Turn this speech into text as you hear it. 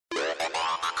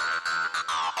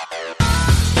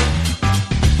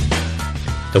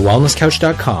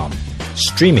TheWellnessCouch.com,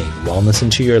 streaming wellness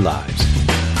into your lives.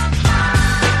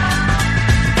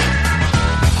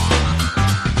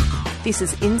 This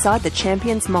is Inside the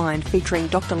Champion's Mind, featuring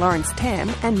Dr. Lawrence Tam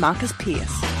and Marcus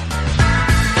Pearce.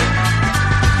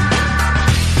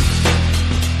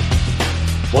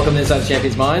 Welcome to Inside the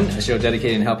Champion's Mind, a show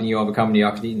dedicated to helping you overcome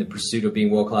mediocrity in the pursuit of being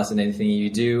world-class in anything you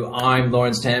do. I'm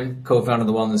Lawrence Tam, co-founder of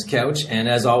The Wellness Couch, and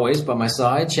as always, by my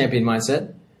side, Champion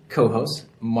Mindset, co-host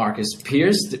Marcus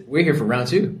Pearce. We're here for round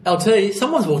two. LT,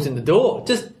 someone's walked in the door.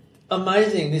 Just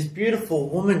amazing. This beautiful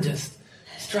woman just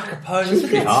struck a pose. She was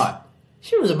pretty hot.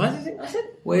 She was amazing. I said,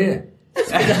 Where?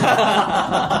 it's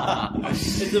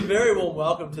a very warm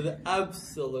welcome to the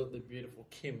absolutely beautiful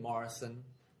Kim Morrison.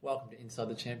 Welcome to Inside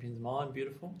the Champion's Mind,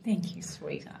 beautiful. Thank you,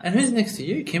 sweetheart. And who's next to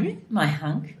you, Kimmy? My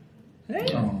hunk. Hey.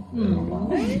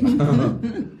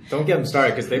 Don't get them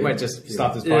started because they might just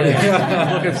stop this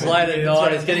podcast. Look, it's late at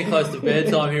night. It's getting close to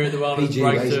bedtime here at the Wellness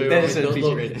Breakthrough.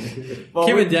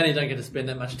 Kim and Danny don't get to spend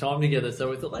that much time together, so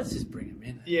we thought, let's just bring them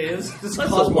in. Yeah, let's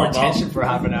cause more tension for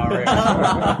half an hour.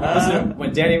 Listen,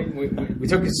 when Danny, we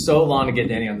took so long to get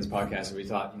Danny on this podcast, and we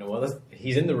thought, you know what,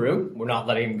 he's in the room, we're not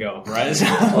letting him go, right? So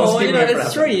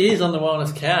it's 3 years on the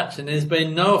Wellness Couch, and there's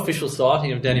been no official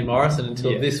sighting of Danny Morrison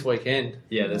until this weekend.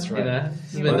 Yeah, that's right. You know,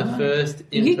 this has been the first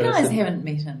in You person. guys haven't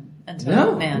met him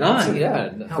until now. No,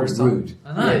 yeah, How first rude.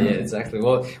 time. I know. Yeah, exactly.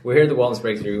 Well, we're here at the Wellness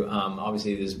Breakthrough.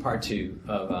 Obviously, this is part two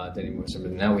of Danny Morrison,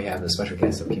 but now we have the special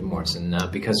guest of Kim Morrison.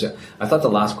 Because I thought the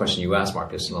last question you asked,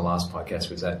 Marcus, in the last podcast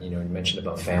was that, you mentioned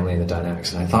about family and the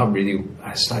dynamics. And I thought,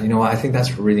 I think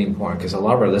that's really important because a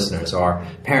lot of our listeners are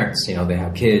parents. They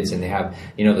have kids and they have,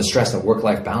 the stress of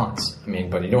work-life balance.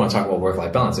 But you don't want to talk about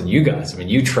work-life balance. And you guys,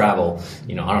 you travel,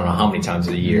 I don't know how many times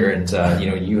a year. And,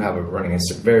 you have running a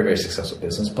very, very successful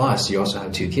business. Plus, you also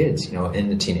have two kids, in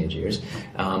the teenage years.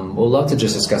 We'll love to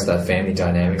just discuss that family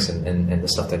dynamics and the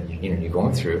stuff that you're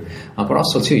going through. But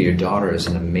also too, your daughter is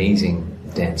an amazing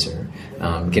dancer,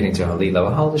 getting to an elite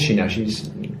level. How old is she now? She's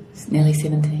nearly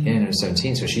 17. Yeah,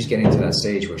 17. So she's getting to that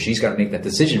stage where she's got to make that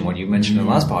decision. What you mentioned in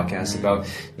the last podcast about,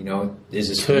 is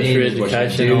this for me?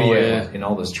 Education, and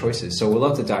all those choices. So we'd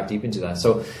love to dive deep into that.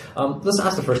 So let's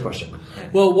ask the first question.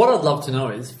 Well, what I'd love to know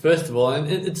is, first of all, and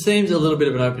it seems a little bit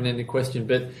of an open-ended question,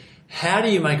 but how do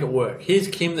you make it work? Here's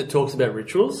Kim that talks about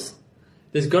rituals.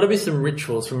 There's got to be some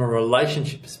rituals from a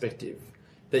relationship perspective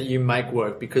that you make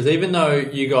work, because even though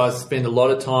you guys spend a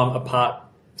lot of time apart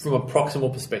from a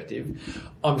proximal perspective,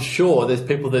 I'm sure there's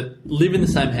people that live in the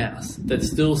same house that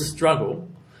still struggle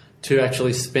to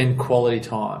actually spend quality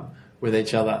time with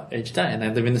each other each day, and they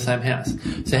live in the same house.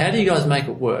 So how do you guys make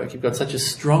it work? You've got such a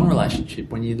strong relationship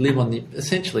when you live on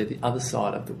essentially the other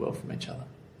side of the world from each other.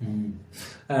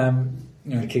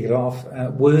 To kick it off,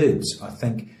 words, I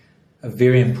think, are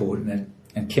very important,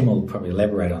 and Kim will probably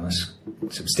elaborate on this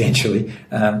substantially,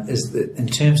 is that in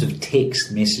terms of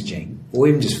text messaging, or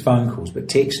even just phone calls, but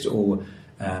text or...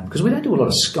 because we don't do a lot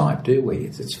of Skype, do we?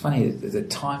 It's funny, the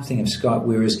time thing of Skype,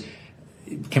 whereas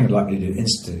Kim would like me to do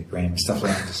Instagram and stuff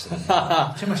like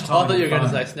that. Too much time. I thought you were going to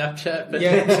say Snapchat. But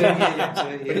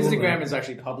But Instagram is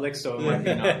actually public, so it might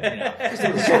be not.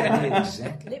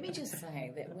 Let me just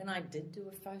say that when I did do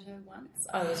a photo once,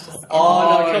 I was just... come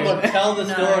on, tell the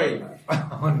story.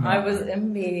 I was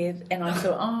in bed and I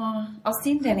thought, I'll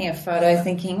send Danny a photo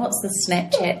thinking, what's the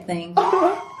Snapchat thing?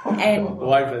 And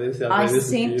wait for this. I this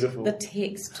sent is beautiful. the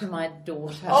text to my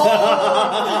daughter.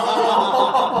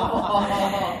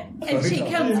 And she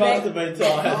comes back.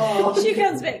 She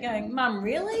comes back going, Mum,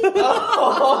 really? And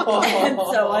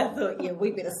so I thought, we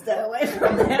better stay away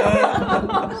from that.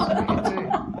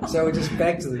 So we're just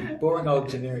back to the boring old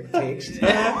generic text. So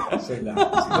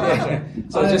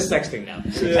just texting now.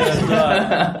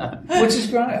 Which is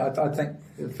great. I think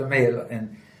for me,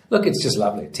 and look, it's just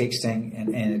lovely texting,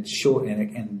 and it's short,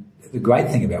 and the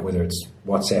great thing about whether it's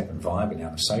WhatsApp and Viber now,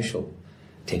 the social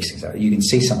texting stuff, you can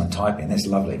see someone typing. That's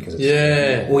lovely because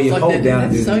it's or you hold down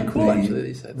and do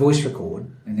the voice record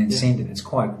and then send it. It's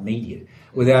quite immediate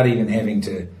without even having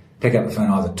to pick up the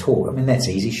phone, either talk. That's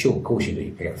easy. Sure, of course you do.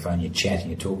 You pick up the phone, you chat and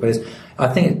you talk. But I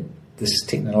think this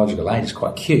technological age is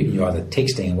quite cute. You're either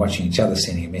texting and watching each other,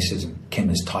 sending a message, and Kim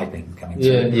is typing coming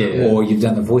through. Or you've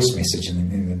done the voice message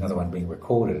and then another one being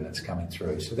recorded and it's coming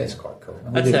through. So that's quite cool.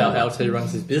 That's how LT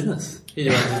runs his business. He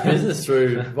runs his business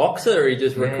through Voxer. He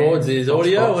just records his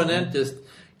audio and then just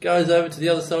goes over to the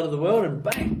other side of the world and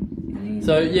bang.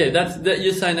 So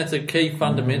you're saying that's a key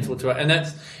fundamental to it,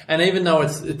 and even though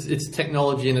it's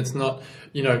technology and it's not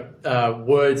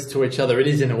words to each other, it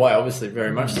is in a way, obviously,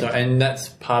 very much so, and that's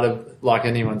part of, like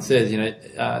anyone says,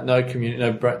 no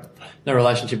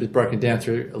relationship is broken down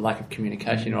through a lack of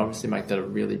communication. Obviously, make that a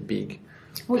really big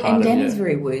Well, part and of Danny's you.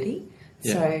 very wordy.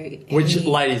 Yeah. So Which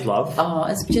ladies love. Oh,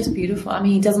 it's just beautiful. I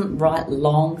mean, he doesn't write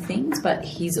long things, but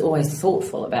he's always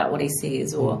thoughtful about what he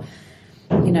says, or,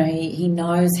 you know, he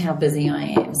knows how busy I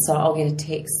am. So I'll get a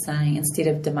text saying, instead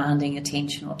of demanding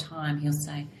attention or time, he'll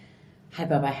say, "Hey,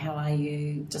 Bubba, how are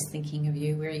you? Just thinking of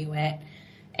you. Where are you at?"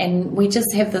 And we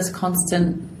just have this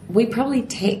constant, we probably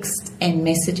text and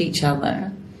message each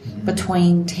other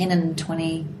between 10 and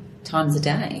 20 times a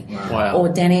day. Wow. Or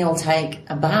Danny will take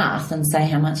a bath and say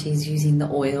how much he's using the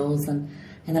oils, and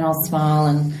then I'll smile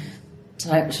and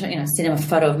send him a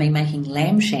photo of me making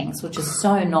lamb shanks, which is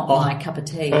so not my cup of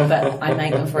tea, but I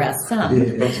make them for our son.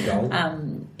 Yeah, that's gold.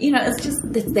 It's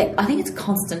just that. I think it's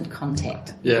constant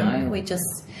contact. Yeah. You know? We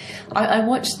just. I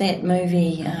watched that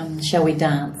movie, Shall We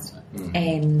Dance,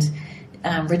 and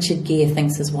Richard Gere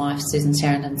thinks his wife Susan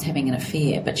Sarandon's having an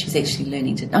affair, but she's actually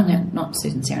learning to. Oh no, not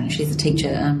Susan Sarandon. She's a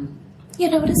teacher.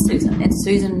 It is Susan. And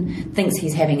Susan thinks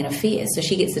he's having an affair, so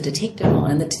she gets the detective on,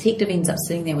 and the detective ends up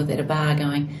sitting there at a bar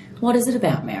going, "What is it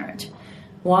about marriage?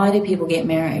 Why do people get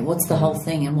married? What's the whole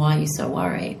thing, and why are you so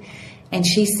worried?" And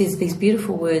she says these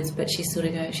beautiful words, but she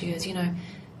goes,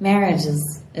 marriage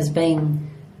is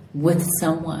being with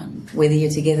someone, whether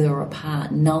you're together or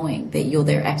apart, knowing that you're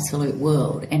their absolute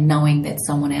world, and knowing that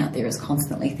someone out there is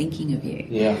constantly thinking of you.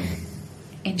 Yeah.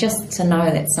 And just to know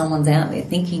that someone's out there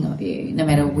thinking of you, no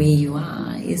matter where you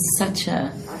are, is such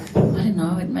a, I don't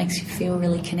know, it makes you feel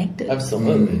really connected.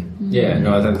 Absolutely. Yeah,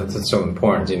 no, that's so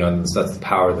important. That's the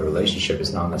power of the relationship.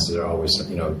 Is not necessarily always,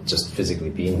 just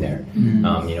physically being there.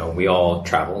 We all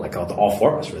travel, like all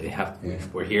four of us really have.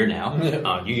 We're here now.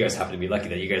 You guys happen to be lucky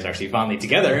that you guys are actually finally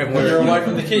together, and We're away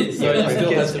from the kids, so you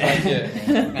still have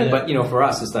to make But for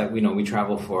us, it's like we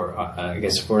travel for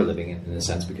for a living in a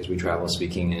sense, because we travel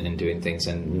speaking and doing things,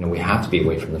 and we have to be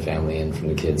away from the family and from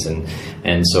the kids,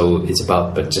 and so it's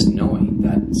about just knowing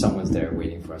that someone's there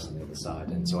waiting for us on the other side,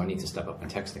 and so I need to step up and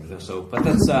text things. So, but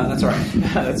that's all right.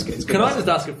 That's good. Can I just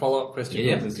ask a follow-up question?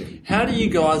 Yeah, please do. How do you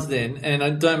guys then, and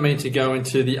I don't mean to go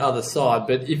into the other side,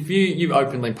 but if you've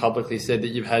openly, publicly said that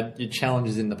you've had your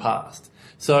challenges in the past,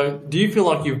 so do you feel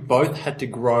like you've both had to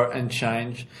grow and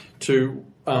change to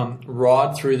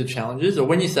ride through the challenges? Or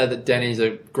when you say that Danny's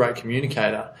a great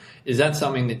communicator, is that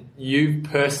something that you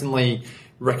personally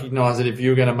recognise that if you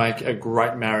were going to make a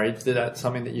great marriage, that's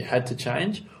something that you had to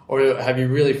change? Or have you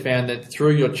really found that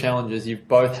through your challenges, you've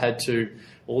both had to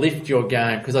lift your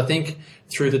game? Because I think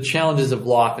through the challenges of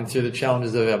life and through the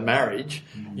challenges of our marriage,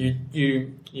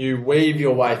 you weave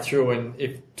your way through, and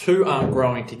if two aren't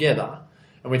growing together,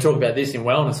 and we talk about this in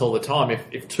wellness all the time,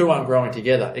 if two aren't growing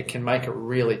together, it can make it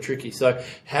really tricky. So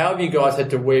how have you guys had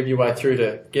to weave your way through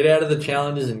to get out of the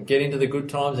challenges and get into the good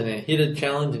times, and then hit a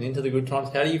challenge and into the good times?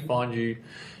 How do you find you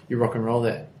rock and roll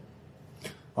there?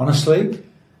 Honestly,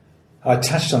 I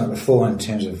touched on it before in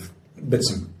terms of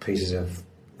bits and pieces of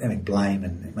having blame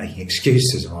and making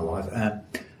excuses in my life.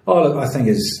 I think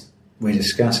as we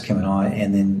discussed, Kim and I,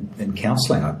 and then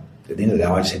counselling, at the end of the day,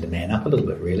 I just had to man up a little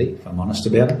bit, really, if I'm honest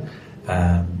about it.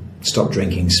 Stop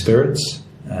drinking spirits,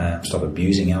 stop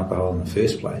abusing alcohol in the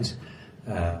first place.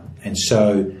 And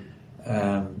so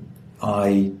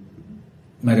I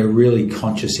made a really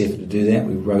conscious effort to do that.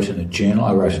 We wrote in a journal.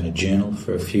 I wrote in a journal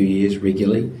for a few years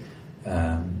regularly.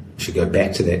 Should go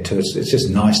back to that too. It's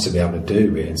just nice to be able to do,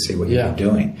 really, and see what you've been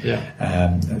doing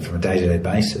from a day-to-day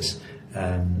basis.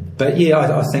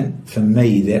 I think for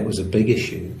me that was a big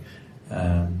issue.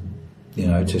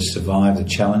 To survive the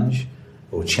challenge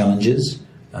or challenges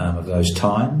of those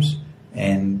times,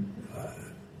 and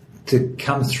to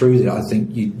come through that, I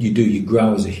think you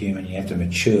grow as a human. You have to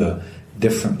mature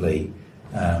differently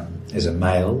as a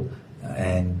male,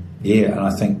 and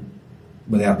I think,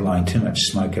 without blowing too much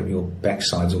smoke up your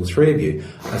backsides, all three of you,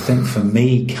 I think for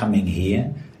me coming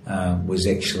here was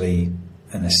actually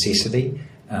a necessity,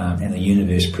 and the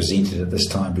universe presented at this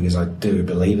time, because I do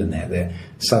believe in that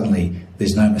suddenly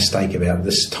there's no mistake about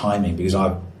this timing, because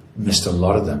I've missed a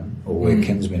lot of them, or where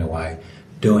Kim's been away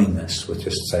doing this with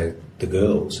just, say, the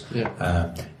girls.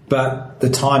 But the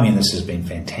timing, this has been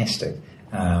fantastic.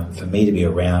 For me to be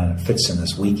around, and it fits in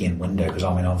this weekend window, because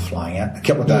I'm flying out a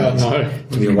couple of days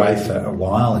to be away for a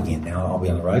while again now. I'll be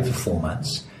on the road for 4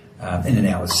 months, in and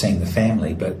out with seeing the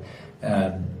family. But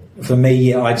for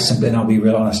me, and I'll be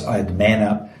real honest, I had to man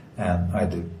up. I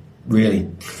had to really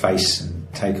face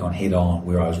and take on head on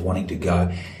where I was wanting to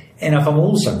go. And if I'm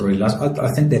also brutally honest,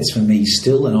 I think that's for me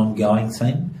still an ongoing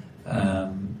thing.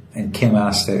 And Kim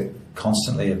asked that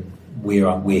constantly of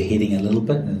where we're heading a little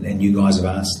bit, and you guys have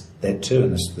asked that too in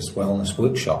this wellness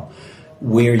workshop.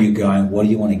 Where are you going? What do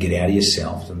you want to get out of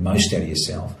yourself, the most out of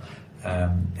yourself?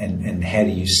 And how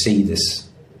do you see this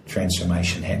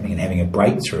transformation happening and having a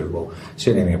breakthrough. Well,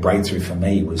 certainly having a breakthrough for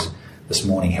me was this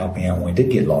morning helping out when we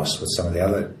did get lost with some of the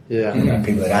other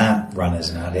people that aren't runners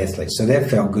and aren't athletes. So that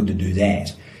felt good to do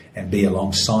that and be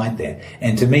alongside that.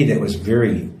 And to me, that was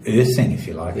very earthing, if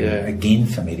you like, again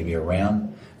for me to be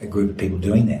around a group of people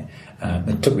doing that.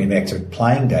 It took me back to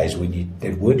playing days when you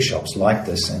did workshops like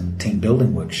this and team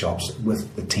building workshops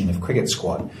with the team of cricket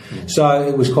squad. So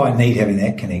it was quite neat having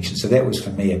that connection. So that was for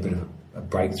me a bit of a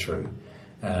breakthrough.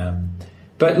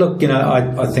 But look,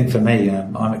 I think for me,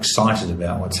 I'm excited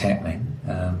about what's happening,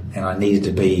 and I needed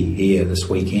to be here this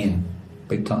weekend,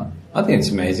 big time. I think it's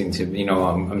amazing to,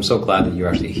 I'm so glad that you're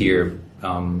actually here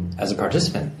as a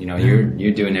participant.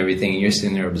 You're doing everything, and you're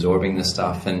sitting there absorbing this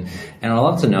stuff, and I'd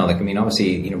love to know,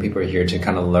 obviously, people are here to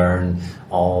kind of learn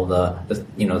all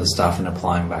the stuff and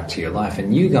applying back to your life.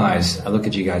 And you guys, I look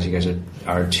at you guys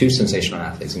are two sensational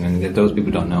athletes, and those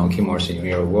people who don't know, Kim Morrison,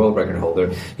 you're a world record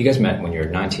holder. You guys met when you were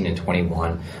 19 and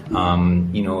 21,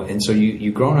 and so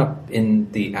you've grown up in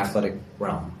the athletic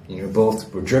realm.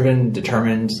 Both were driven,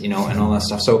 determined, and all that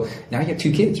stuff. So now you have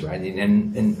two kids, right?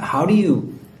 And how do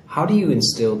you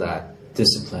instill that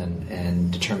discipline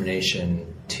and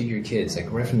determination to your kids? Like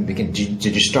right from the beginning, did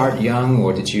you start young,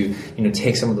 or did you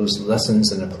take some of those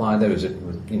lessons and apply those?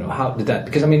 How did that?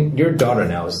 Because your daughter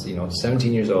now is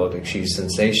 17 years old. She's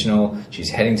sensational. She's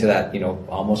heading to that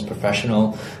almost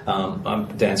professional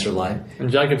dancer life. And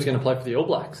Jacob's going to play for the All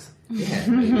Blacks. Yeah,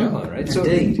 there you go, right? So,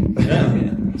 Indeed.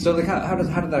 Yeah. So how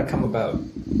did that come about?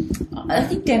 I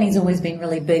think Danny's always been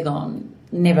really big on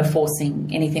never forcing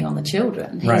anything on the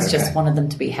children. He's just wanted them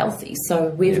to be healthy. So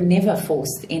we've never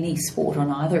forced any sport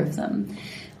on either of them.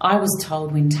 I was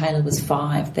told when Taylor was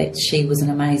 5 that she was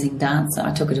an amazing dancer.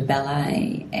 I took her to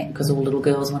ballet because all little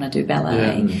girls want to do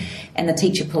ballet. Yeah. And the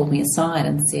teacher pulled me aside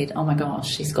and said, oh my gosh,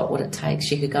 she's got what it takes.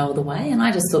 She could go all the way. And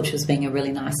I just thought she was being a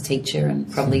really nice teacher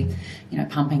and probably,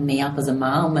 pumping me up as a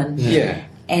mum.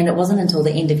 And it wasn't until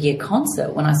the end of year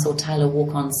concert when I saw Taylor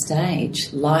walk on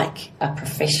stage like a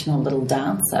professional little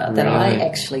dancer that I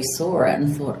actually saw her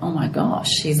and thought, oh my gosh,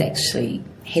 she's actually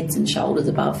heads and shoulders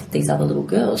above these other little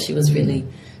girls. She was really,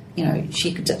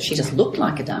 she just looked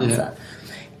like a dancer.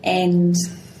 Yeah. And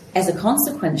as a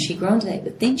consequence, she grew into that.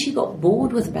 But then she got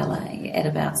bored with ballet at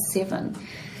about 7.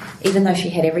 Even though she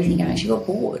had everything going, she got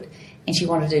bored. And she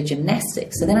wanted to do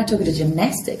gymnastics. So then I took her to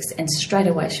gymnastics, and straight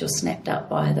away she was snapped up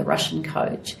by the Russian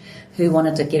coach who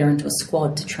wanted to get her into a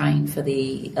squad to train for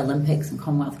the Olympics and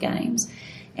Commonwealth Games.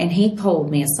 And he pulled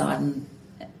me aside and,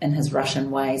 in his Russian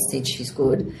way, said she's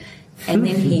good. And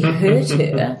then he hurt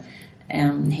her.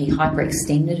 He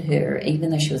hyperextended her, even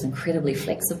though she was incredibly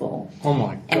flexible. Oh,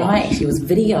 my God. And I actually was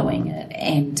videoing it,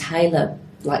 and Taylor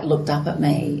looked up at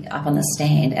me up on the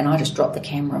stand, and I just dropped the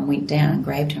camera and went down and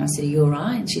grabbed her and I said, are you all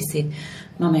right? And she said,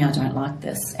 Mummy, I don't like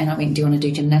this. And I went, do you want to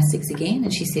do gymnastics again?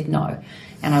 And she said no.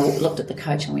 And I looked at the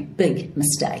coach and went, big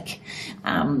mistake.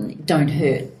 Don't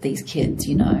hurt these kids,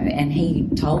 And he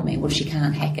told me, well, if she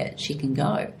can't hack it, she can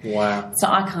go. Wow. So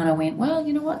I kind of went, well,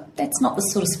 you know what? That's not the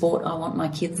sort of sport I want my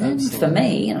kids in for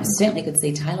me. And I certainly could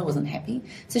see Taylor wasn't happy.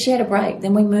 So she had a break.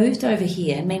 Then we moved over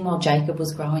here. And meanwhile, Jacob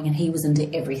was growing and he was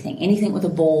into everything. Anything with a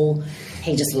ball,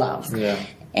 he just loved. Yeah.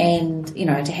 And,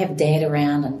 to have Dad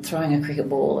around and throwing a cricket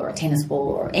ball or a tennis ball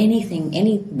or anything,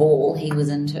 any ball he was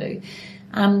into.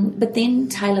 But then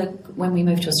Taylor, when we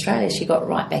moved to Australia, she got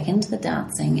right back into the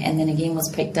dancing and then again was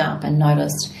picked up and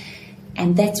noticed.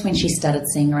 And that's when she started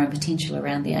seeing her own potential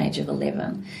around the age of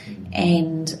 11.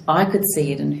 And I could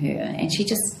see it in her. And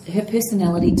her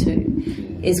personality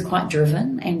too is quite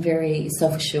driven and very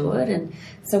self-assured. And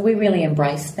so we really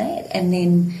embraced that. And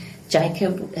then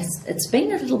Jacob, it's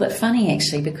been a little bit funny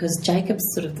actually because Jacob's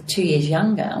sort of 2 years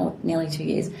younger, or nearly 2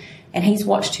 years, and he's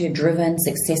watched her driven,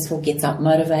 successful, gets up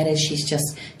motivated. She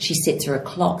sets her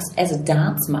clocks. As a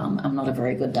dance mum, I'm not a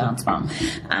very good dance mum.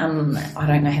 I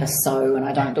don't know how to sew and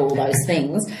I don't do all those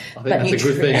things. I think that's a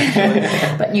good thing,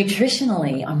 actually. But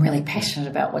nutritionally, I'm really passionate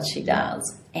about what she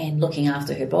does and looking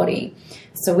after her body.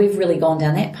 So we've really gone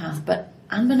down that path. But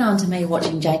unbeknown to me,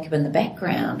 watching Jacob in the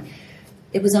background,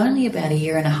 it was only about 1.5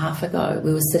 years ago.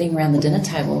 We were sitting around the dinner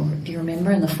table, do you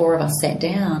remember? And the 4 of us sat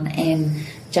down and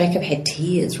Jacob had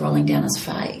tears rolling down his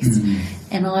face. Mm-hmm.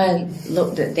 And I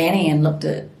looked at Danny and looked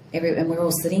at and we're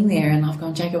all sitting there and I've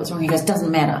gone, Jacob, what's wrong? He goes,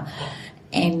 doesn't matter.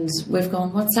 And we've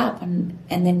gone, what's up? And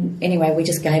then, anyway, we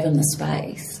just gave him the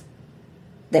space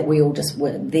that we all just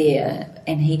were there.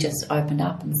 And he just opened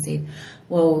up and said,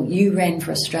 well, you ran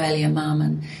for Australia, Mum,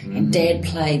 and Dad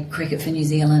played cricket for New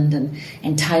Zealand,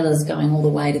 and Taylor's going all the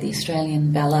way to the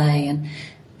Australian ballet,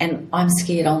 and I'm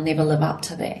scared I'll never live up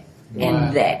to that. Wow.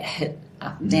 And that hit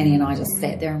Danny and I just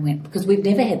sat there and went, because we've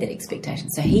never had that expectation.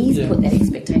 So he's put that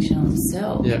expectation on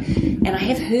himself. Yeah. And I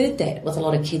have heard that with a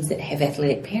lot of kids that have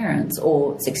athletic parents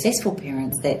or successful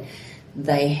parents, that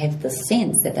they have the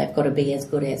sense that they've got to be as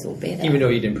good as or better. Even though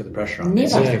you didn't put the pressure on. Never.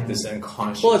 It's like this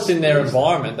unconscious. Well, it's in their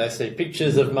environment. They see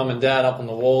pictures of mum and dad up on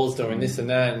the walls doing this and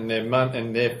that, and their mum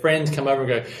and their friends come over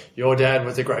and go, "Your dad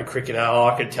was a great cricketer. Oh,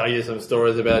 I could tell you some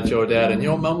stories about your dad, and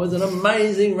your mum was an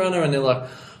amazing runner." And they're like,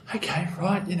 "Okay,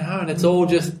 right, and it's all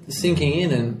just sinking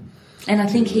in." And I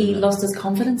think he lost his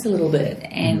confidence a little bit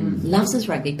and loves his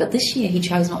rugby. But this year he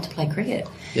chose not to play cricket.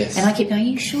 Yes. And I kept going, "Are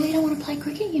you sure you don't want to play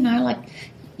cricket?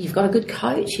 You've got a good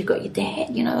coach, you've got your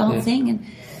dad, the whole thing." And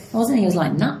he was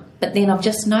like, "No." But then I've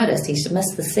just noticed he's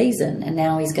missed the season, and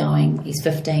now he's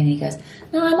 15 and he goes,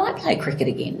 "No, I might play cricket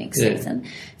again next season."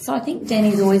 So I think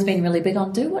Danny's always been really big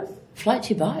on do what floats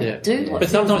your boat. Yeah. Do what. But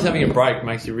sometimes having a break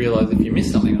makes you realise if you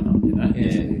miss something or not,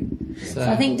 Yeah. So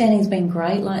I think Danny's been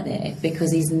great like that,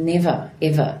 because he's never,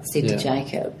 ever said to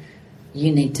Jacob,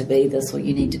 "You need to be this or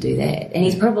you need to do that." And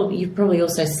you've probably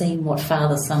also seen what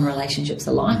father-son relationships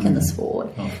are like in the sport,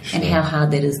 and how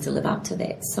hard that is to live up to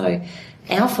that. So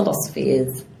our philosophy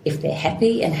is, if they're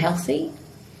happy and healthy,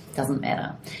 doesn't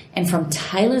matter. And from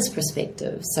Taylor's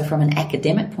perspective, so from an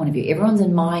academic point of view, everyone's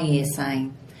in my ear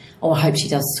saying, "Oh, I hope she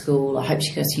does school, I hope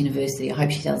she goes to university, I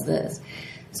hope she does this."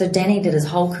 So Danny did his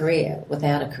whole career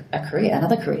without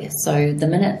another career. So the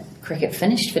minute cricket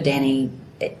finished for Danny,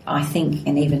 I think,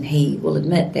 and even he will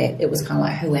admit that it was kind of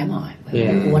like, who am I?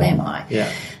 What am I? Yeah.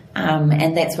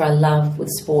 And that's what I love with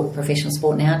sport, professional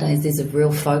sport nowadays. There's a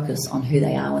real focus on who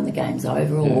they are when the game's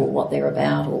over, or what they're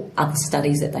about, or other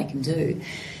studies that they can do.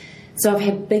 So I've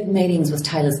had big meetings with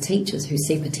Taylor's teachers who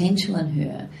see potential in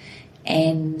her,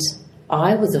 and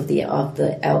I was of the ilk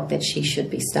that she should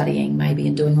be studying maybe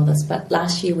and doing all this. But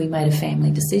last year we made a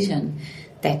family decision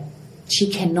that she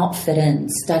cannot fit in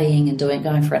studying and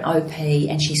going for an OP,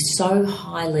 and she's so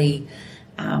highly,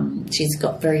 she's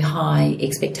got very high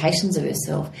expectations of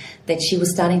herself that she was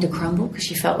starting to crumble because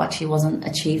she felt like she wasn't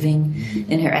achieving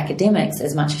in her academics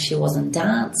as much as she was in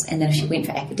dance, and then if she went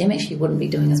for academics she wouldn't be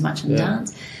doing as much in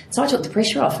dance. So I took the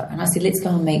pressure off her and I said, "Let's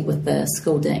go and meet with the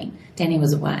school dean." Danny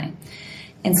was away.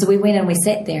 And so we went and we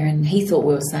sat there, and he thought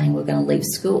we were saying we were going to leave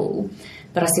school.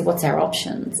 But I said, "What's our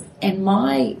options?" And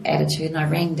my attitude, and I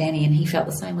rang Danny and he felt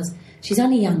the same, was she's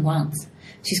only young once.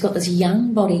 She's got this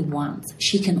young body once.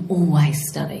 She can always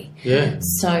study. Yeah.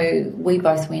 So we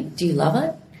both went, "Do you love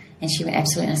it?" And she went,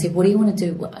 "Absolutely." And I said, "What do you want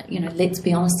to do? Let's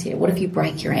be honest here. What if you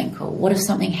break your ankle? What if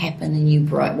something happened and you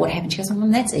broke? What happened?" She goes, "Well,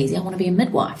 that's easy. I want to be a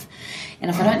midwife. And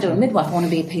if I don't do a midwife, I want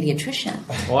to be a paediatrician."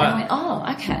 Wow. And I went,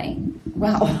 "Oh, okay.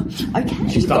 Well, okay."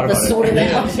 She's thought about it. Sorted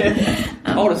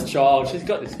out. Oldest child, she's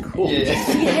got this cool. She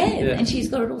had, and she's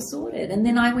got it all sorted. And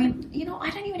then I went, "I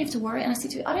don't even have to worry." And I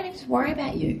said to her, "I don't have to worry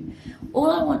about you.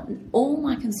 All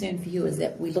my concern for you is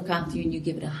that we look after you and you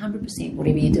give it 100%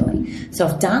 whatever you're doing. So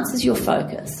if dance is your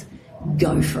focus,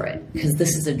 go for it, because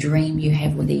this is a dream you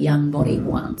have with a young body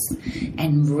once,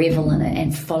 and revel in it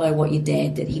and follow what your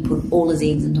dad did. He put all his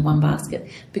eggs into one basket."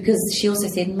 Because she also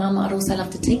said, "Mum, I'd also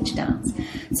love to teach dance."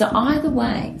 So either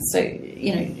way,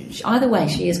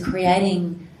 she is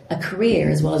creating a career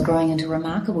as well as growing into a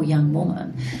remarkable young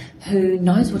woman who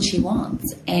knows what she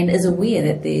wants and is aware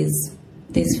that there's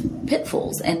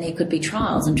pitfalls and there could be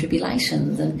trials and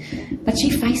tribulations, but she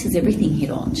faces everything head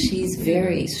on. She's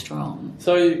very strong.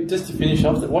 So just to finish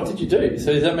off, what did you do?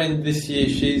 So does that mean this year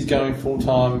she's going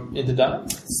full-time into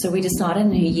dance? So we decided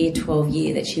in her year 12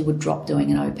 year that she would drop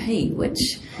doing an OP,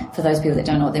 which for those people that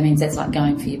don't know what that means, that's like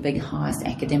going for your big highest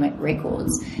academic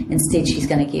records. Instead she's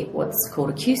going to get what's called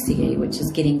a QCE, which is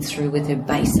getting through with her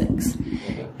basics.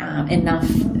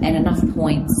 Enough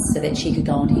points so that she could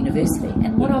go on to university.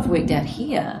 And what I've worked out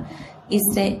here is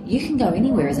that you can go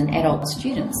anywhere as an adult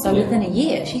student. So within a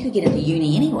year, she could get into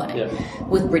uni anyway,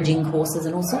 with bridging courses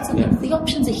and all sorts of things. The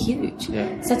options are huge.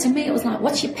 So to me, it was like,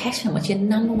 "What's your passion? What's your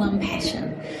number one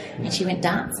passion?" And she went,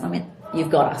 "Dance." I went,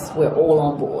 "You've got us. We're all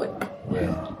on board."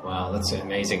 Yeah. Wow, that's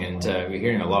amazing, and we're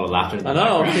hearing a lot of laughter. I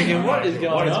know. I'm thinking, what is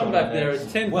going on back there? It's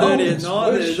 10:30 at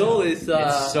night. There's all this.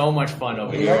 It's so much fun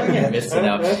over here. You missed it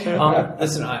out.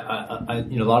 Listen, I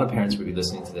a lot of parents would be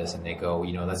listening to this, and they go,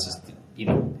 that's just.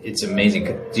 It's amazing.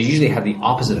 They usually have the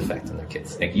opposite effect on their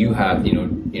kids. Like you have,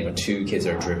 two kids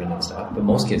that are driven and stuff, but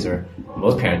most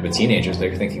parents with teenagers,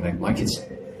 they're thinking like, my kids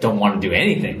don't want to do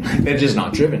anything. They're just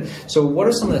not driven. So what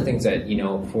are some of the things that,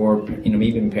 for,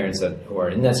 even parents that who are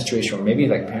in that situation, or maybe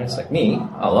like parents like me,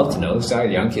 I love to know, because I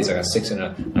have young kids, I got 6 and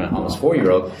an almost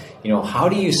 4-year-old, how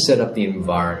do you set up the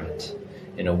environment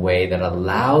in a way that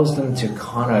allows them to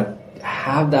kind of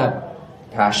have that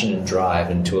passion and drive,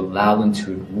 and to allow them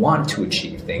to want to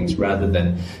achieve things rather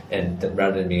than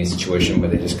being in a situation where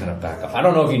they just kind of back off. I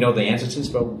don't know if you know the answer to this,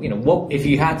 but what if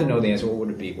you had to know the answer, what would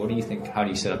it be? What do you think? How do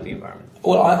you set up the environment?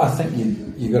 Well, I think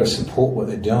you've got to support what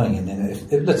they're doing, and then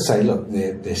if let's say, look,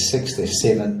 they're 6, they're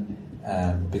 7.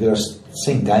 Because I was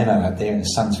seeing Damo out there, and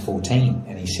his son's 14,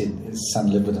 and he said his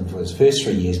son lived with him for his first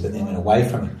 3 years, but then went away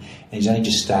from him, and he's only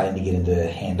just starting to get into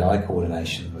hand-eye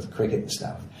coordination with cricket and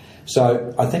stuff.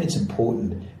 So I think it's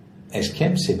important, as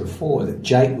Kim said before, that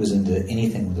Jake was into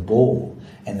anything with the ball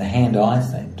and the hand-eye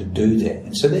thing to do that,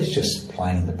 and so that's just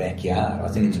playing in the backyard. I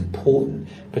think it's important,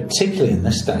 particularly in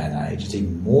this day and age. It's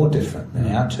even more different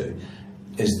than our two.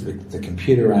 Is the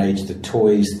computer age, the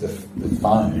toys, the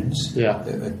phones,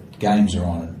 the games are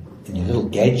on, and your little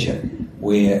gadget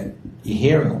where you're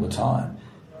hearing all the time.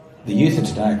 The youth of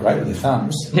today are great with their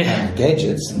thumbs and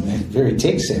gadgets, and they're very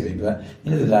tech savvy, but at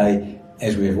the end of the day,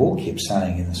 as we've all kept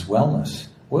saying in this wellness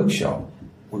workshop,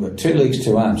 we've got 2 legs,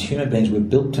 2 arms. Human beings, we're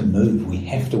built to move. We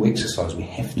have to exercise. We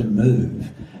have to move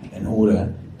in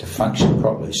order to function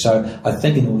properly. So I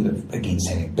think in order to, again,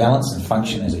 having balance and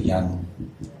function as a young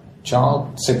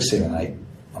child, 6, 7, 8,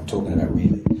 I'm talking about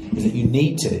really, is that you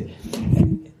need to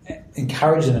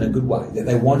encourage them in a good way, that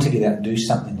they want to get out and do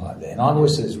something like that. And I've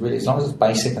always said, really, as long as it's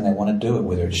basic and they want to do it,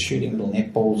 whether it's shooting little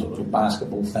netballs or little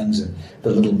basketball things and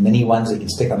the little mini ones that you can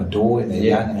stick on a door when they're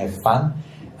young and have fun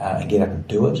and get up and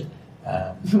do it.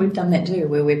 We've done that too,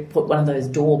 where we've put one of those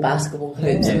door basketball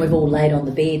hoops and we've all laid on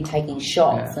the bed taking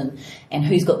shots and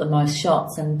who's got the most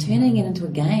shots and turning it into a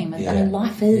game. I mean,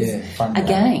 life is a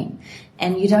game.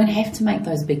 And you don't have to make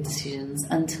those big decisions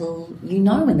until you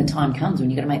know when the time comes when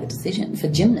you've got to make the decision. For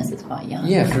gymnasts, it's quite young.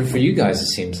 Yeah, for you guys, it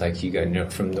seems like you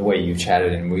guys, from the way you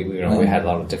chatted, and we had a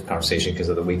lot of different conversation because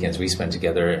of the weekends we spent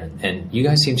together, and you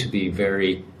guys seem to be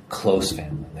very close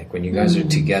family. Like when you guys are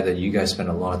together, you guys spend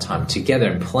a lot of time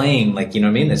together and playing. Like, you know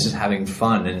what I mean? It's just having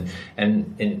fun.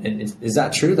 And is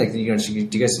that true? Like, do you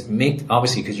guys make,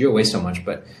 obviously because you're away so much,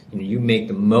 but you make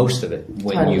the most of it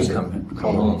when you come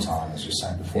home. Time, as you were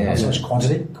saying before. Not so much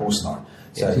quantity, of course not.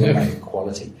 So you make it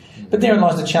quality. But therein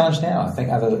lies the challenge now. I think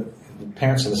other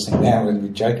parents are listening now, we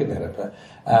joke about it, but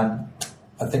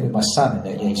I think with my son,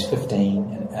 he's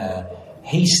 15 and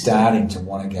he's starting to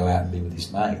want to go out and be with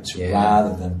his mates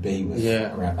rather than be with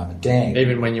around mum and dad.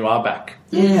 Even when you are back.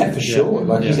 Yeah, for sure.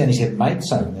 Like he's had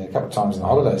mates over there a couple of times in the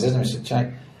holidays, hasn't he? He said, Jake,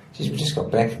 geez, we just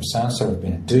got back from so-and-so, we've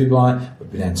been in Dubai,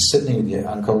 we've been down in Sydney with your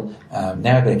uncle, now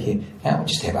we're back here. Can't we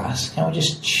just have us? Can't we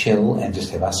just chill and just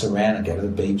have us around and go to the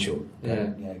beach or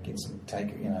get some go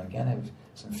and have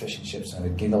some fish and chips and a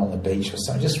giggle on the beach or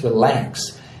something. Just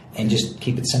relax and just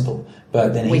keep it simple.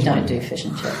 But then we don't do fish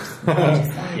and chips. We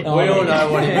all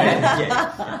know what he meant.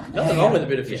 Nothing wrong with a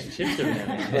bit of fish and chips every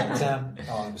now and then.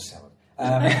 It was salad.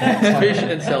 Fish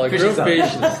and salad, grilled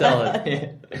fish and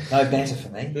salad. No banter for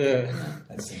me. Yeah.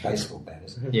 That's the baseball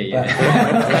batters. But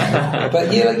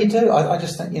you do. I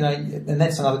just think, and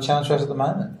that's another challenge for us at the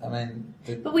moment. I mean,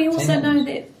 but we also know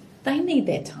that they need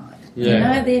their time.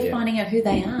 Yeah. They're finding out who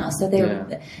they are. So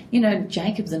they're,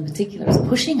 Jacobs in particular is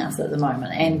pushing us at the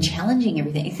moment and challenging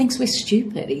everything. He thinks we're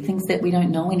stupid. He thinks that we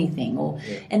don't know anything.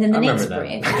 And then the next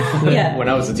breath, when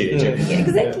I was a teenager,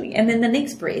 exactly. And then the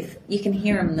next breath, you can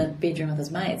hear him in the bedroom with his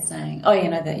mates saying, "Oh,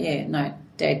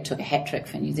 Dad took a hat trick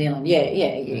for New Zealand.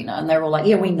 And they're all like,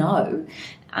 "Yeah, we know."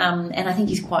 And I think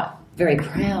he's very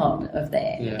proud of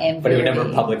that. Yeah. But he would never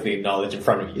publicly acknowledge in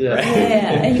front of you, right?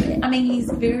 Yeah. I mean,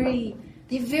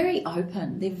 they're very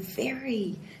open. They're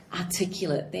very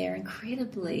articulate. They're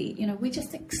incredibly, we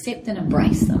just accept and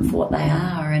embrace them for what they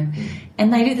are,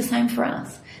 and they do the same for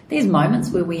us. There's moments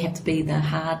where we have to be the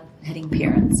hard-hitting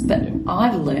parents, but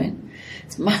I've learned,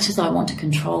 as much as I want to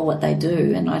control what they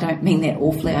do, and I don't mean that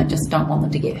awfully, I just don't want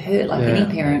them to get hurt like any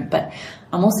parent, but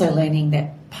I'm also learning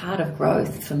that part of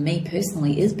growth for me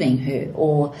personally is being hurt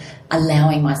or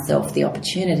allowing myself the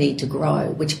opportunity to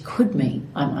grow, which could mean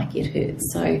I might get hurt.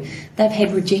 So they've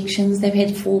had rejections, they've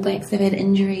had fallbacks, they've had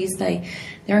injuries. They're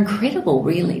incredible,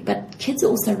 really. But kids are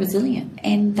also resilient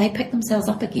and they pick themselves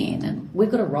up again, and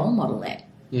we've got to role model that.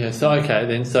 Yeah. So okay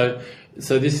then. So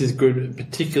this is good,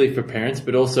 particularly for parents,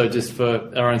 but also just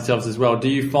for our own selves as well. Do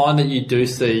you find that you do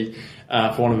see,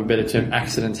 for want of a better term,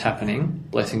 accidents happening,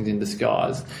 blessings in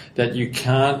disguise, that you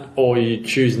can't or you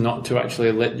choose not to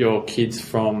actually let your kids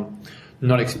from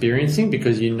not experiencing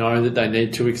because you know that they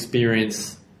need to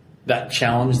experience that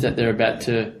challenge that they're about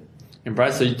to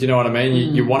embrace? So do you know what I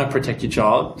mean? You want to protect your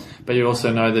child, but you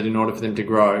also know that in order for them to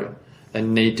grow, they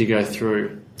need to go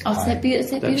through Oh, it's that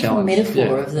beautiful challenge.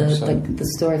 metaphor of the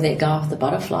story of that guy with the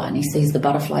butterfly, and he sees the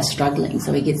butterfly struggling,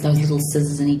 so he gets those little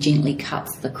scissors and he gently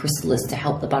cuts the chrysalis to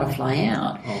help the butterfly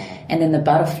out. And then the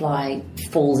butterfly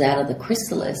falls out of the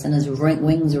chrysalis and his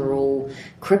wings are all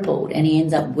crippled, and he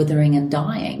ends up withering and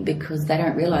dying because they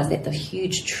don't realise that the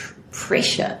huge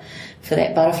pressure for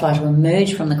that butterfly to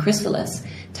emerge from the chrysalis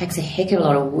takes a heck of a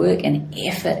lot of work and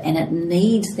effort, and it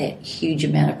needs that huge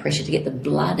amount of pressure to get the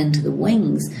blood into the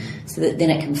wings so that then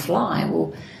it can fly.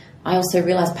 Well, I also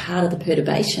realised part of the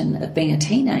perturbation of being a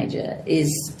teenager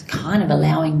is kind of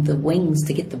allowing the wings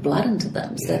to get the blood into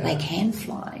them so that they can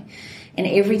fly. And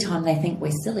every time they think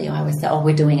we're silly, I always say, oh,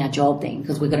 we're doing our job then,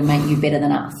 because we've got to make you better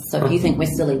than us. So if you think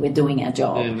we're silly, we're doing our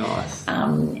job. Yeah, nice.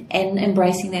 And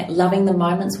embracing that, loving the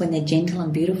moments when they're gentle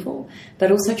and beautiful,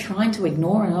 but also trying to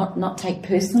ignore and not take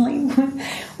personally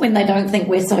when they don't think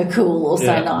we're so cool or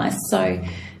so nice. So,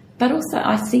 but also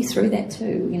I see through that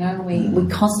too. You know, we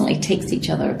constantly text each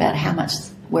other about how much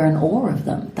we're in awe of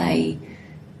them.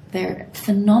 They're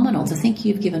phenomenal. To think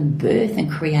you've given birth and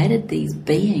created these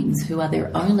beings who are their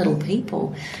own little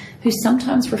people, who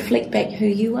sometimes reflect back who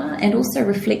you are and also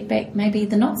reflect back maybe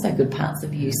the not so good parts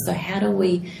of you. So how do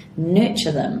we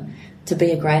nurture them to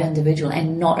be a great individual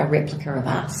and not a replica of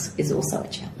us is also a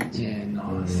challenge. Yeah,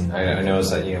 nice. I noticed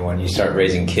that, you know, when you start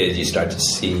raising kids, you start to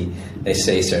see they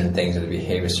say certain things or they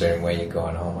behave a certain way. You're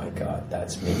going, oh my God,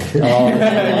 that's me. You know what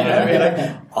I mean?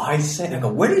 Like, I say, I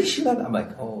go, where did she learn that? I'm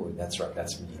like, oh, that's right,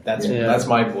 that's me. That's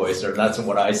my voice, or that's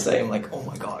what I say. I'm like, oh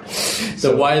my God.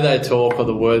 The way they talk or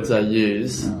the words they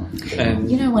use. And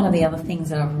you know, one of the other things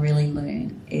that I've really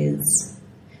learned is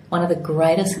one of the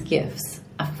greatest gifts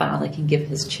a father can give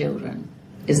his children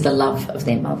is the love of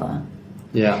their mother.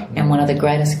 Yeah. And one of the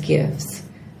greatest gifts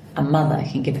a mother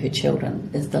can give her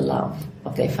children is the love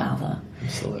of their father.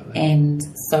 Absolutely. And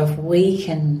so if we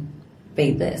can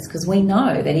be this, because we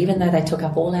know that even though they took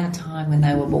up all our time when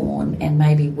they were born and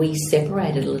maybe we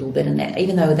separated a little bit in that,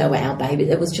 even though they were our baby,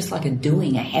 it was just like a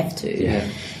doing, a have to. Yeah.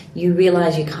 You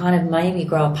realise you kind of maybe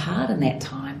grow apart in that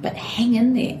time, but hang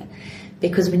in there.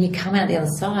 Because when you come out the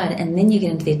other side and then you get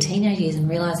into their teenage years and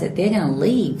realise that they're going to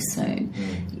leave soon,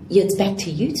 it's back to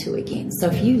you two again.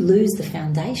 So if you lose the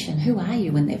foundation, who are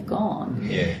you when they've gone?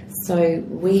 Yeah. So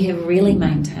we have really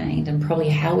maintained, and probably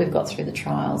how we've got through the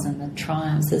trials and the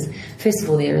triumphs is, first of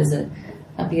all, there is a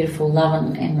beautiful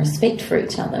love and respect for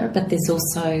each other, but there's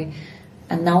also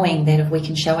a knowing that if we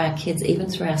can show our kids, even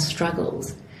through our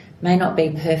struggles, may not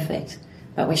be perfect,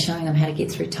 but we're showing them how to get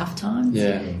through tough times.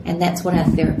 Yeah. And that's what our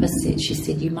therapist said. She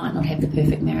said, you might not have the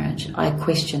perfect marriage. I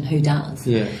question who does.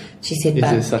 Yeah. She said, Is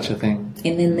but there such a thing?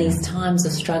 and in these times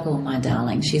of struggle, my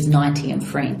darling, she's 90 and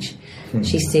French,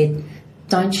 she said,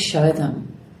 don't show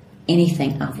them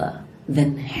anything other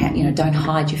than, don't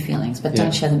hide your feelings, but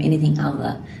don't show them anything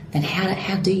other than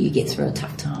how do you get through a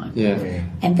tough time. Yeah.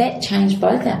 And that changed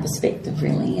both our perspective,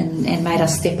 really, and made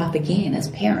us step up again as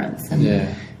parents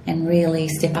and really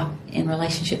step up in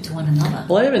relationship to one another.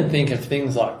 Well, I even think of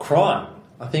things like crying.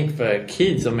 I think for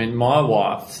kids, I mean, my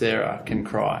wife, Sarah, can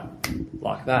cry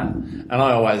like that. And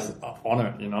I always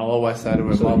honour it, I always say to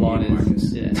her, So my line is...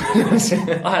 Marcus.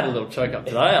 Yeah. I had a little choke up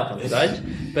today up on stage.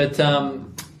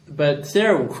 But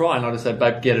Sarah will cry and I just say,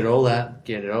 babe, get it all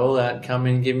out, come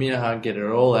in, give me a hug, get it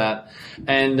all out.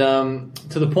 And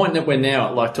to the point that we're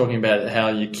now like talking about how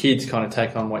your kids kind of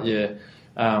take on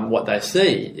what they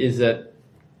see, is that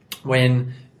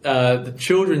when the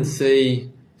children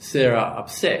see Sarah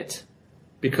upset,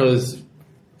 because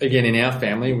again in our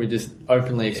family we just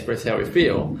openly express how we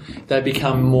feel, they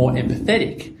become more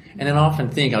empathetic. And then I often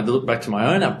think, I look back to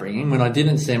my own upbringing when I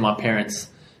didn't see my parents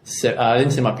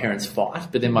fight,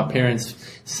 but then my parents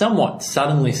somewhat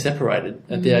suddenly separated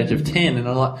at the age of 10, and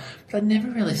I'm like, but I'd never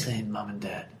really seen mum and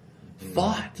dad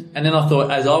fight. And then I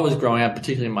thought, as I was growing up,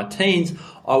 particularly in my teens,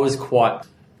 I was quite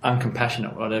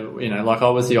uncompassionate, whatever, like I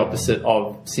was the opposite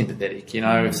of sympathetic.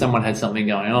 If someone had something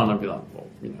going on, I'd be like, well,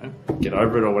 get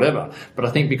over it or whatever. But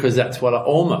I think because that's what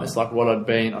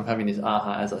I'm having this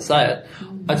aha as I say it,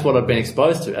 that's what I've been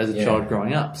exposed to as a child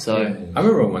growing up. So I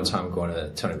remember one time going to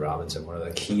Tony Robbins, and one of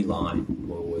the key line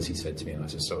was he said to me, and I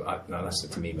was just not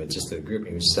necessarily to me, but just to the group,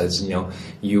 he says,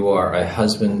 you are a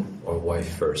husband or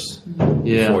wife first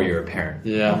before you're a parent.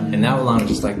 Yeah. And that line was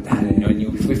just like that,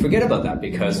 and we forget about that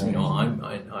because, I'm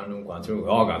going through, we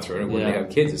all gone through it, and when they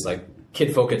have kids, it's like,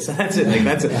 kid focus. That's it. Like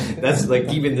that's like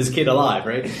keeping this kid alive,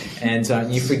 right? And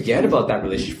you forget about that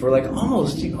relationship for like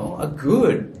almost a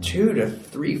good 2 to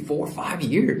 3, 4, 5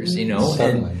 years,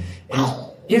 Suddenly.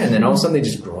 and then all of a sudden they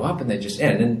just grow up and they just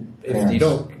and then if you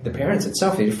don't, the parents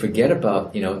itself, they forget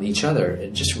about each other.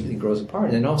 It just really grows apart.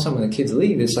 And then all of a sudden when the kids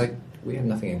leave, it's like we have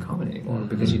nothing in common anymore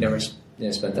because you never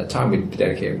spent that time, we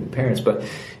dedicated with the parents. But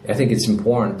I think it's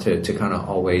important to kind of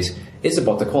always, it's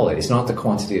about the quality. It's not the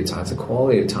quantity of time, it's the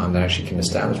quality of time that actually can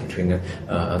establish between the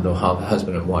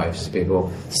husband and wife, to be able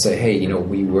to say, hey, you know,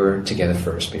 we were together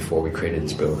first before we created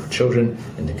this bill for children,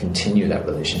 and to continue that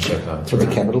relationship. With a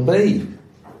capital B.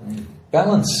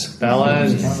 Balance.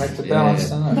 Balance. Coming back to balance,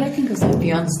 But don't it? I think also if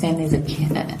you understand there's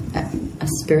a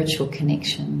spiritual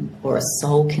connection or a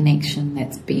soul connection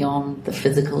that's beyond the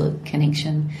physical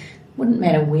connection, wouldn't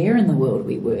matter where in the world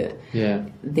we were. Yeah.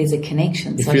 There's a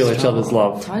connection. You so feel each strong. other's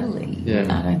love. Totally. Yeah.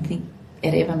 I don't think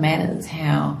it ever matters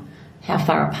how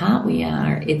far apart we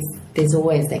are. There's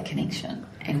always that connection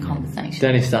and conversation.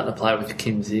 Danny's starting to play with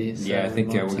Kim's ears. Yeah, I so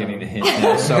think we we're might, getting a hint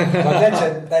now. So,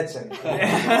 That's it.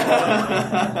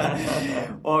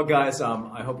 well, guys,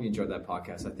 I hope you enjoyed that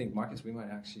podcast. I think, Marcus, we might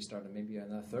actually start maybe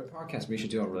another third podcast. We should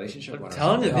do a relationship one. I'm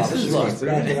telling you, this is like...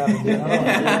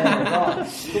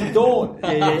 From dawn.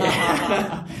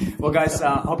 Yeah. Well, guys,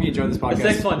 I hope you enjoyed this podcast.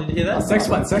 The sex one, did you hear that? Sex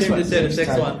one. Kim just said a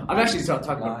sex one. I'm actually talking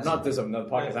about Nice. not this another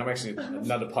podcast. I'm actually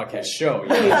another podcast show.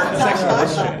 Sex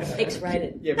relationship.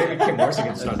 X-rated. Yeah, maybe Kim Morrison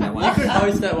can start that one. You could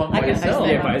host that one by I can host yourself.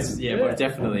 that Yeah, but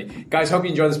definitely. Guys, hope you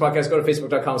enjoyed this podcast. Go to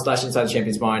facebook.com/Inside the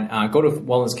Champions Mind. Go to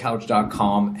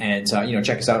wellnesscouch.com and,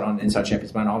 check us out on Inside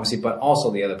Champions Mind, obviously, but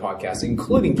also the other podcasts,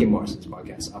 including Kim Morrison's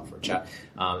podcast, Up for a Chat.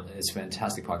 It's a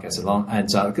fantastic podcast. It's long, and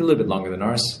a little bit longer than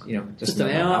ours, Just an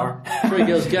hour. 3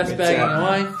 girls gas bagging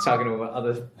away. Talking about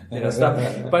other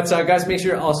stuff. But guys, make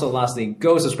sure also, lastly,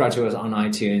 go subscribe to us on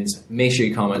iTunes. Make sure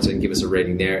you comment and give us a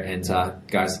rating there. And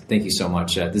guys, thank you so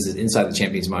much. This is Inside the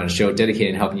Champions Mind, a show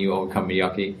dedicated to helping you overcome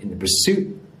mediocrity in the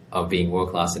pursuit of being world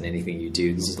class in anything you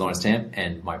do. This is Lawrence Tam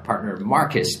and my partner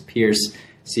Marcus Pierce.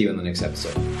 See you in the next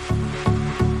episode.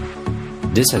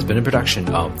 This has been a production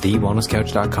of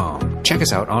TheWellnessCouch.com. Check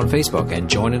us out on Facebook and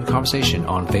join in the conversation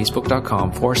on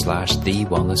Facebook.com/The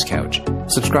Wellness Couch.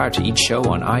 Subscribe to each show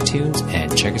on iTunes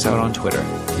and check us out on Twitter.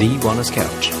 The Wellness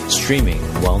Couch, streaming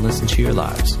wellness into your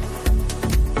lives.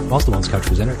 Whilst the Wellness Couch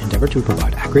presenter endeavor to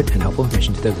provide accurate and helpful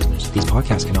information to their listeners, these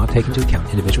podcasts cannot take into account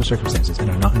individual circumstances and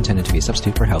are not intended to be a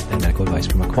substitute for health and medical advice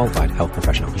from a qualified health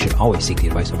professional. You should always seek the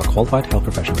advice of a qualified health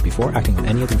professional before acting on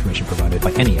any of the information provided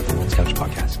by any of the Wellness Couch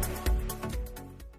podcasts.